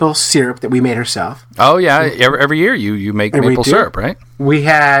maple syrup that we made ourselves. Oh yeah, every year you make maple syrup, right? We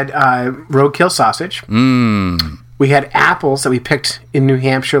had roadkill sausage. We had apples that we picked in New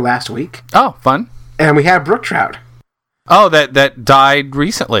Hampshire last week. Oh, fun! And we had brook trout. Oh, that died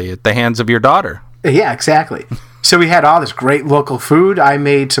recently at the hands of your daughter. Yeah, exactly. So we had all this great local food. I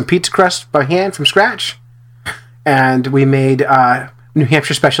made some pizza crust by hand from scratch, and we made New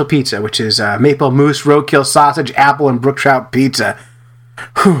Hampshire special pizza, which is maple moose, roadkill sausage, apple, and brook trout pizza.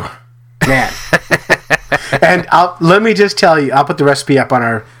 Whew, man. And let me just tell you, I'll put the recipe up on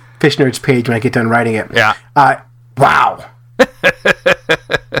our Fish Nerds page when I get done writing it. Yeah. Wow.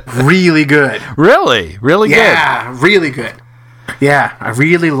 Really good. Really? Really good? Yeah, really good. Yeah, I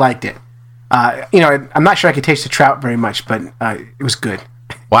really liked it. I'm not sure I could taste the trout very much, but it was good.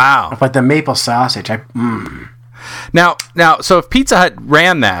 Wow. But the maple sausage, Now, so if Pizza Hut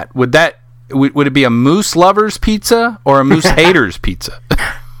ran that, would it be a moose lover's pizza or a moose hater's pizza?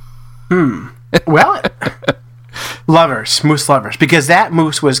 Well, moose lovers, because that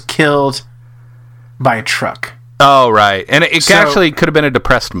moose was killed by a truck. Oh, right. And it actually could have been a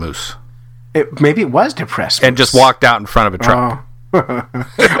depressed moose. Maybe it was depressed. And just walked out in front of a truck.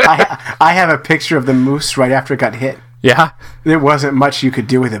 I have a picture of the moose right after it got hit. Yeah? There wasn't much you could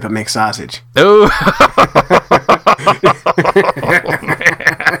do with it but make sausage. Oh.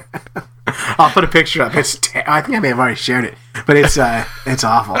 I'll put a picture up. I think I may have already shared it, but it's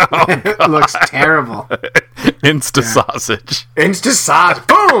awful. It looks terrible. Insta sausage. Insta sauce.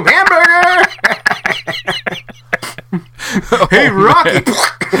 Boom! Hamburger! Hey, Rocky!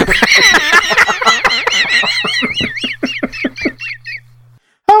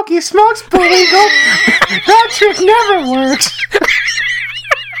 Hokey smokes, Bullwinkle! That trick never works!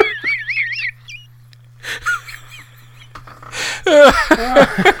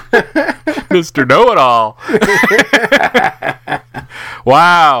 Mr. Know-It-All.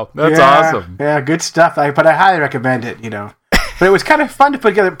 Wow, that's awesome. Yeah, good stuff. But I highly recommend it, But it was kind of fun to put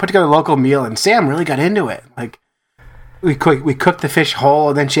together a local meal, and Sam really got into it. Like, we cooked the fish whole,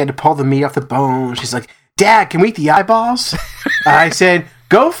 and then she had to pull the meat off the bone. She's like, "Dad, can we eat the eyeballs?" I said,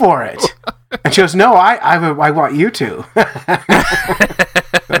 "Go for it." And she goes, "No, I want you to."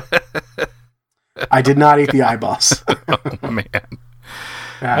 I did not eat the eyeballs. Oh, man.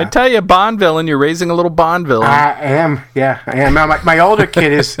 I tell you, Bond villain, you're raising a little Bond villain. I am. Yeah, I am. Now, my older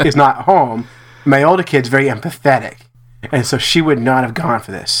kid is not home. My older kid's very empathetic. And so she would not have gone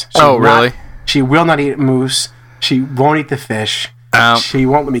for this. Really? She will not eat moose. She won't eat the fish. She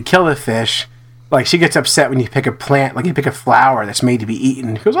won't let me kill the fish. Like, she gets upset when you pick a plant, like you pick a flower that's made to be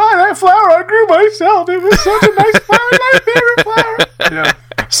eaten. She goes, "Oh, that flower I grew myself. It was such a nice flower, my favorite flower."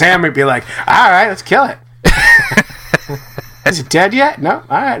 Sam would be like, "All right, let's kill it." Is it dead yet? No?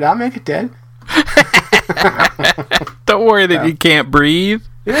 All right, I'll make it dead. Don't worry that you can't breathe.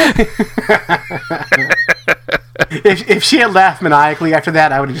 If she had laughed maniacally after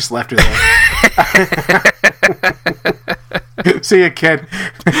that, I would have just left her there. See you, kid.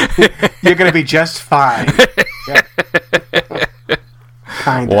 You're going to be just fine. Yeah.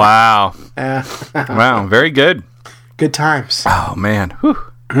 Kinda. Wow. Wow, very good. Good times. Oh, man. Whew.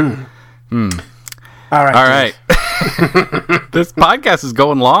 All right. This podcast is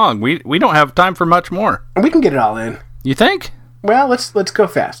going long. We don't have time for much more. We can get it all in. You think? Well, let's go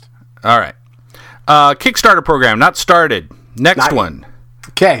fast. All right. Kickstarter program not started. Next one.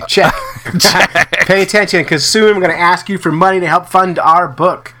 Okay, check. Pay attention, because soon we're going to ask you for money to help fund our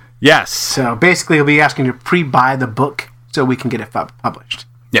book. Yes. So basically, we'll be asking you to pre-buy the book so we can get it published.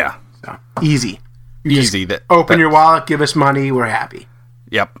 Yeah. So easy. Easy. Open your wallet, give us money, we're happy.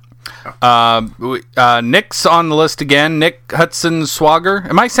 Yep. Nick's on the list again. Nick Hudson Swagger.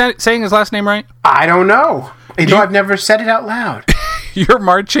 Am I saying his last name right? I don't know. I've never said it out loud. You're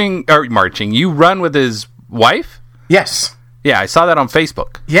marching. You run with his wife? Yes. Yeah, I saw that on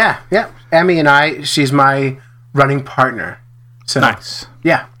Facebook. Yeah. Emmy and she's my running partner. So nice.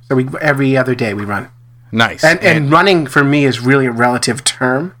 Yeah. So every other day we run. Nice. And running for me is really a relative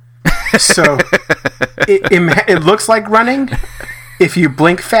term. So it looks like running if you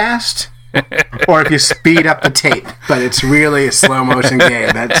blink fast or if you speed up the tape, but it's really a slow motion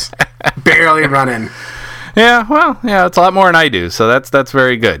game. That's barely running. Yeah, well, yeah, it's a lot more than I do, so that's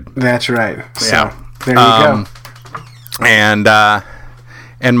very good. That's right. So, yeah. There you go.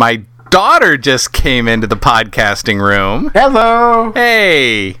 And my daughter just came into the podcasting room. Hello.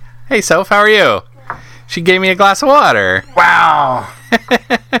 Hey, Soph, how are you? She gave me a glass of water. Wow.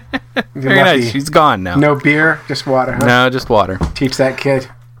 Very nice. She's gone now. No beer, just water, huh? No, just water. Teach that kid.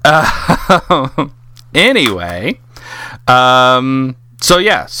 Anyway, So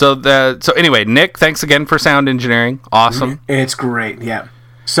anyway, Nick, thanks again for sound engineering. Awesome. It's great, yeah.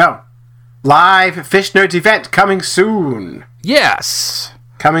 So, live Fish Nerds event coming soon. Yes.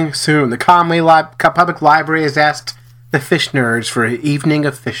 Coming soon. The Conway Public Library has asked the Fish Nerds for an evening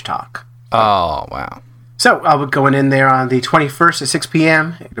of fish talk. Oh, wow. So, I'll be going in there on the 21st at 6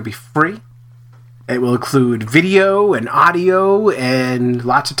 p.m. It'll be free. It will include video and audio and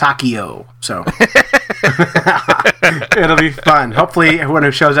lots of Takio. So, it'll be fun. Hopefully, everyone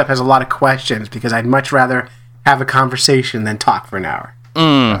who shows up has a lot of questions, because I'd much rather have a conversation than talk for an hour. So,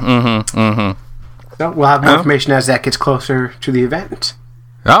 we'll have more information as that gets closer to the event.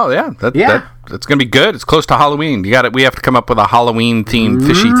 Oh, yeah. That's going to be good. It's close to Halloween. We have to come up with a Halloween-themed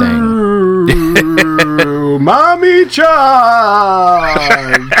fishy thing. Mommy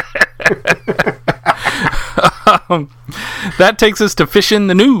John! That takes us to Fish in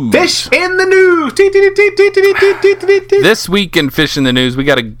the News. Fish in the News! This week in Fish in the News, we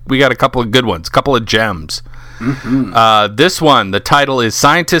got a couple of good ones, a couple of gems. Mm-hmm. This one, the title is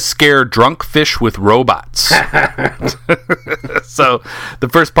Scientists Scare Drunk Fish with Robots. So, the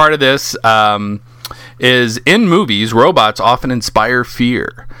first part of this is, in movies, robots often inspire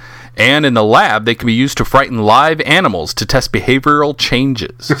fear. And in the lab, they can be used to frighten live animals to test behavioral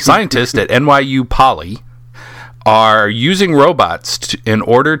changes. Scientists at NYU Poly are using robots in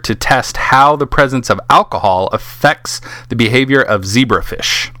order to test how the presence of alcohol affects the behavior of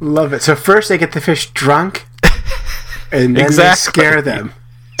zebrafish. Love it. So first they get the fish drunk, and then they scare them.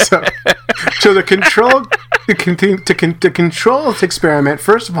 So to control this experiment,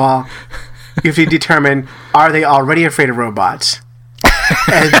 first of all, you have to determine, are they already afraid of robots?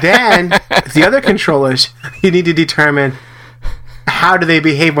 And then the other controllers, you need to determine, how do they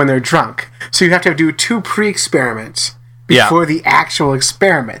behave when they're drunk? So you have to do 2 pre-experiments before the actual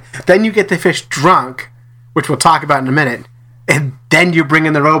experiment. Then you get the fish drunk, which we'll talk about in a minute, and then you bring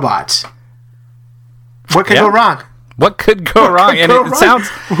in the robots. What could go wrong? What could go wrong? And it sounds...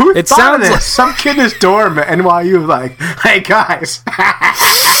 Who thought of this? Some kid in his dorm at NYU like, hey guys.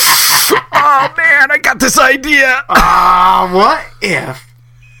 Oh man, I got this idea. What if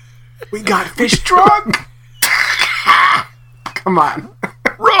we got fish drunk? Come on.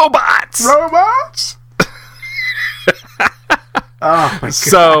 Robots! Oh my God.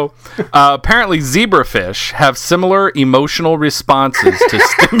 So, apparently zebrafish have similar emotional responses to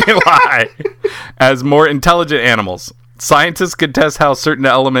stimuli as more intelligent animals. Scientists could test how certain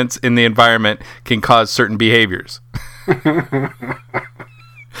elements in the environment can cause certain behaviors.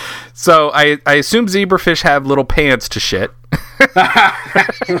 So, I assume zebrafish have little pants to shit.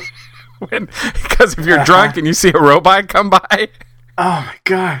 Because if you're drunk and you see a robot come by. Oh my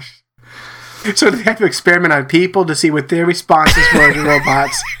gosh. So they have to experiment on people to see what their responses were to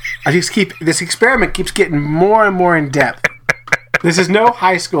robots. This experiment keeps getting more and more in depth. This is no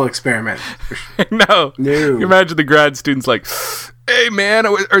high school experiment. No. No. You imagine the grad students like, hey, man,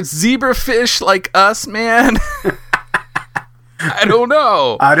 are zebrafish like us, man? I don't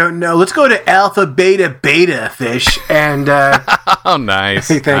know. I don't know. Let's go to alpha, beta fish and Oh, nice.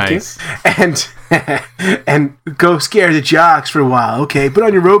 thank nice. you. And go scare the jocks for a while. Okay, put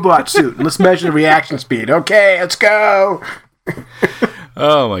on your robot suit and let's measure the reaction speed. Okay, let's go.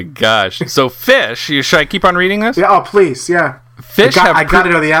 Oh, my gosh. So fish, should I keep on reading this? Yeah, oh, please, yeah. Fish I got to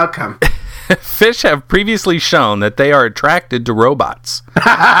know the outcome. Fish have previously shown that they are attracted to robots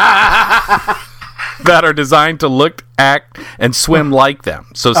that are designed to look, act, and swim like them.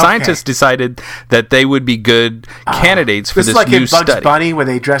 So scientists decided that they would be good candidates for this like new in Bugs study. Bunny, where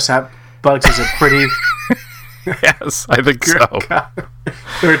they dress up Bugs as a pretty... Yes, I think so.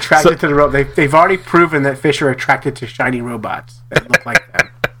 They're attracted to the robot. They've already proven that fish are attracted to shiny robots that look like them.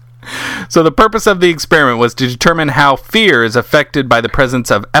 So the purpose of the experiment was to determine how fear is affected by the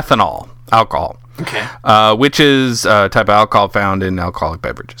presence of ethanol, alcohol, which is a type of alcohol found in alcoholic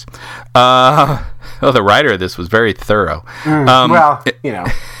beverages. The writer of this was very thorough. He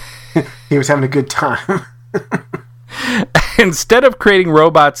was having a good time. Instead of creating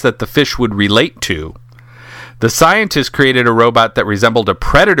robots that the fish would relate to, the scientists created a robot that resembled a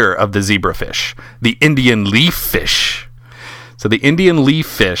predator of the zebrafish, the Indian leaf fish. So the Indian leaf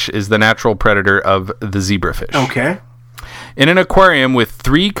fish is the natural predator of the zebrafish. Okay. In an aquarium with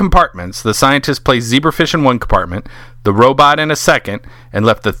 3 compartments, the scientists placed zebrafish in one compartment, the robot in a second, and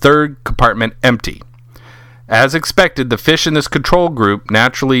left the third compartment empty. As expected, the fish in this control group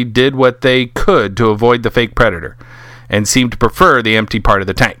naturally did what they could to avoid the fake predator, and seemed to prefer the empty part of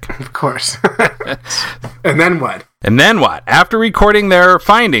the tank. Of course. And then what? And then what? After recording their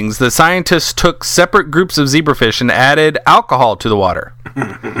findings, the scientists took separate groups of zebrafish and added alcohol to the water.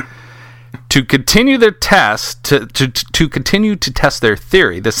 To continue their test, to continue to test their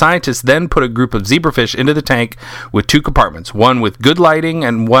theory, the scientists then put a group of zebrafish into the tank with 2 compartments, one with good lighting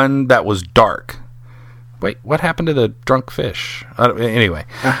and one that was dark. Wait, what happened to the drunk fish? Anyway,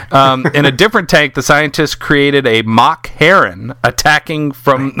 in a different tank, the scientists created a mock heron attacking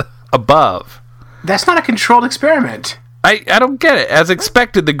from above. That's not a controlled experiment. I don't get it. As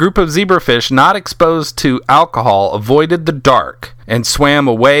expected, the group of zebrafish not exposed to alcohol avoided the dark and swam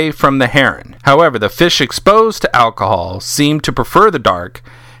away from the heron. However, the fish exposed to alcohol seemed to prefer the dark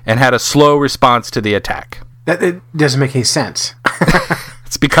and had a slow response to the attack. That doesn't make any sense.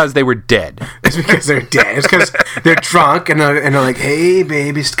 It's because they were dead. It's because they're dead. It's because they're drunk and they're like, hey,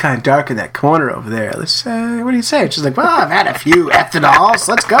 baby, it's kind of dark in that corner over there. Let's, what do you say? She's like, well, I've had a few ethanols.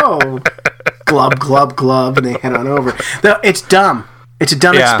 Let's go. Glub, glub, glub, and they head on over. It's dumb. It's a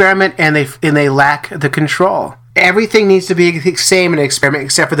dumb experiment, and they lack the control. Everything needs to be the same in an experiment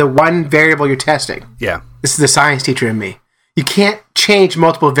except for the one variable you're testing. Yeah. This is the science teacher in me. You can't change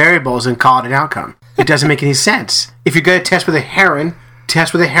multiple variables and call it an outcome. It doesn't make any sense. If you're going to test with a heron,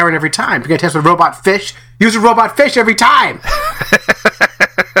 test with a heron every time. If you're going to test with a robot fish, use a robot fish every time.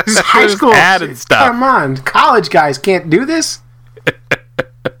 This is high school. Added stuff. Come on. College guys can't do this.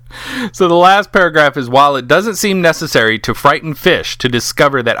 So the last paragraph is, while it doesn't seem necessary to frighten fish to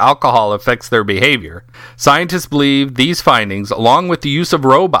discover that alcohol affects their behavior, scientists believe these findings, along with the use of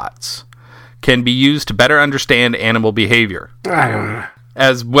robots, can be used to better understand animal behavior, I don't know.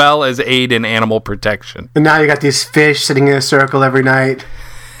 as well as aid in animal protection. And now you got these fish sitting in a circle every night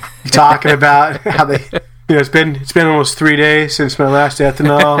talking about how they, it's been almost 3 days since my last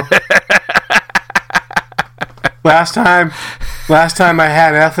ethanol. Last time I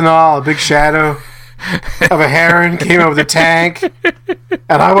had ethanol, a big shadow of a heron came over the tank,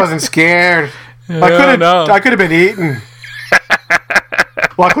 and I wasn't scared. I could have been eaten.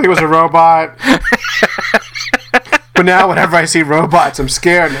 Luckily, it was a robot. But now, whenever I see robots, I'm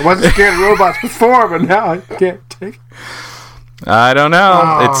scared. I wasn't scared of robots before, but now I can't take it. I don't know.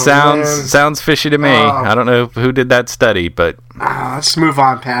 Oh, it sounds fishy to me. I don't know who did that study, but let's move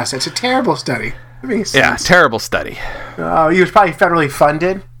on past it. It's a terrible study. That makes yeah, sense. terrible study. Oh, he was probably federally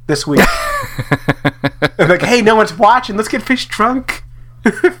funded this week. They're like, hey, no one's watching. Let's get fish drunk.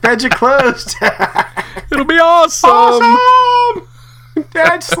 Feds are closed. It'll be awesome. Awesome.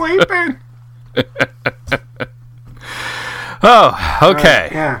 Dad's sleeping. Oh, okay.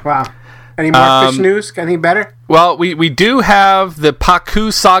 Yeah, wow. Any more fish news? Got anything better? Well, we do have the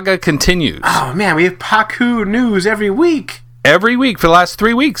Pacu saga continues. Oh, man, we have Pacu news every week. Every week for the last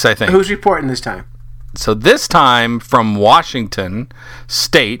 3 weeks, I think. Who's reporting this time? So this time from Washington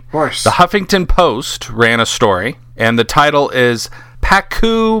State, Of course. the Huffington Post ran a story, and the title is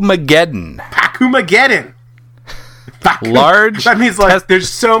Pacu-mageddon. Pacu-mageddon. Large That means there's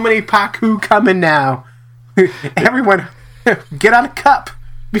so many Pacu coming now. Everyone Get on a cup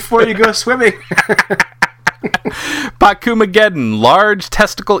before you go swimming. Pakumageddon, large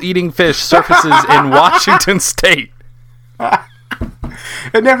testicle-eating fish surfaces in Washington State.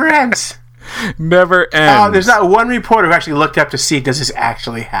 It never ends. Never ends. There's not one reporter who actually looked up to see, does this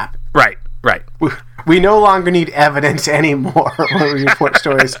actually happen? Right. We no longer need evidence anymore when we report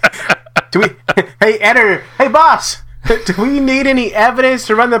stories. Hey, editor. Hey, boss. Do we need any evidence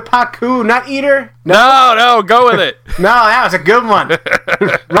to run the Paku nut eater? No, go with it. No, that was a good one.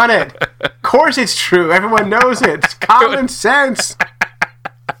 Run it. Of course it's true. Everyone knows it. It's common sense.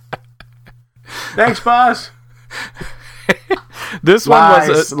 Thanks, boss. This one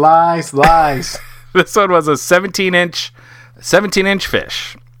was lies. This one was a 17-inch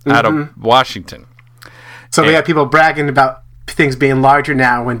fish out of Washington. So we have people bragging about things being larger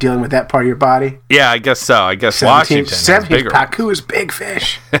now when dealing with that part of your body. Yeah, I guess so. I guess Washington is bigger. Paku is big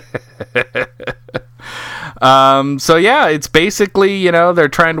fish. So yeah, it's basically, they're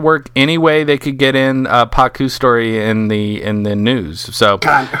trying to work any way they could get in a Paku story in the news. So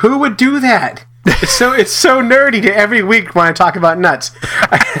God, who would do that? It's so nerdy to every week when I talk about nuts.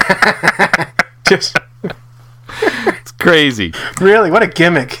 It's crazy. Really, what a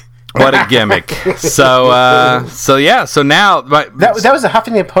gimmick. What a gimmick. So now that was the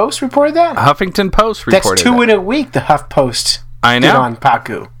Huffington Post reported that? Huffington Post reported That's two in a week, the Huff Post I know. did on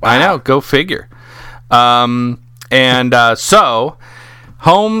Paku. Wow. I know, go figure. So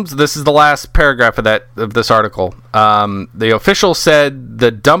Holmes, this is the last paragraph of this article. The official said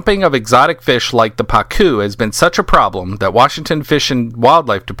the dumping of exotic fish like the Paku has been such a problem that Washington Fish and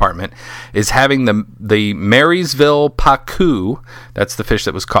Wildlife Department is having the Marysville Paku, that's the fish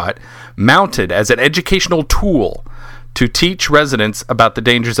that was caught, mounted as an educational tool to teach residents about the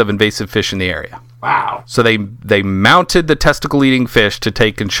dangers of invasive fish in the area. Wow. So they mounted the testicle-eating fish to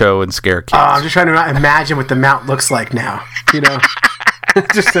take and show and scare kids. I'm just trying to imagine what the mount looks like now.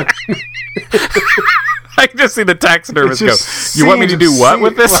 Just I can just see the taxidermist go, you want me to do what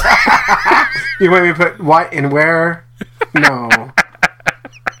with this? You want me to put what and where? No.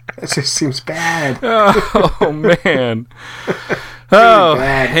 It just seems bad. Oh, man.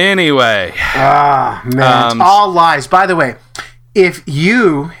 Anyway. Ah, man. It's all lies. By the way, if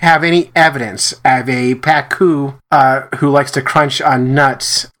you have any evidence of a Paku who likes to crunch on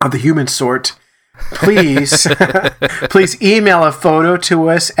nuts of the human sort, please email a photo to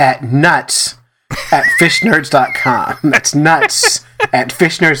us at nuts@fishnerds.com. That's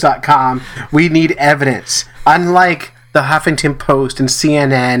nuts@fishnerds.com. We need evidence. Unlike the Huffington Post and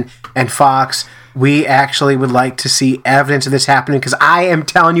CNN and Fox, we actually would like to see evidence of this happening, because I am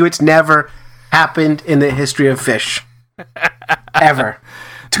telling you, it's never happened in the history of fish. Ever.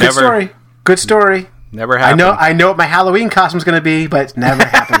 It's a good story. Good story. Never happened. I know what my Halloween costume's going to be, but it's never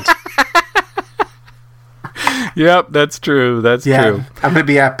happened. Yep, that's true. That's true. I'm going to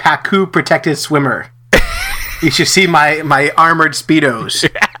be a Paku protected swimmer. You should see my armored Speedos.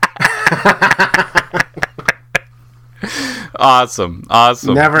 Awesome.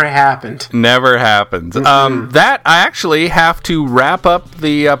 Never happened. Never happened. That I actually have to wrap up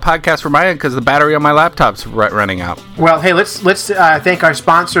the podcast for my end because the battery on my laptop's running out. Well, hey, let's thank our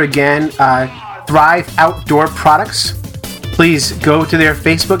sponsor again, Thrive Outdoor Products. Please go to their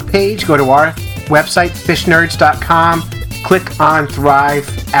Facebook page, go to our website, fishnerds.com, click on Thrive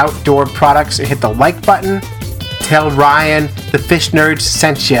Outdoor Products and hit the like button. Tell Ryan the Fish Nerds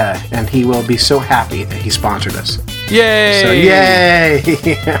sent you, and he will be so happy that he sponsored us. Yay! So, yay!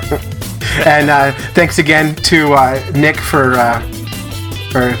 And thanks again to Nick for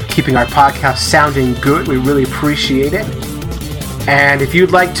keeping our podcast sounding good. We really appreciate it. And if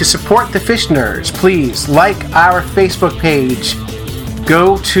you'd like to support the Fish Nerds, please like our Facebook page.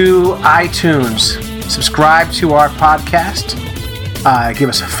 Go to iTunes, subscribe to our podcast, give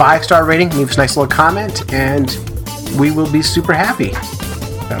us a 5-star rating, leave us a nice little comment, and we will be super happy.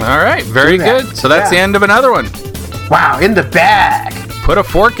 So, all right, very good. So that's the end of another one. Wow, in the bag. Put a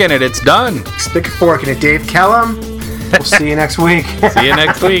fork in it. It's done. Stick a fork in it, Dave Kellum. We'll see you next week. See you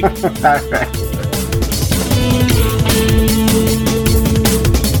next week. All right.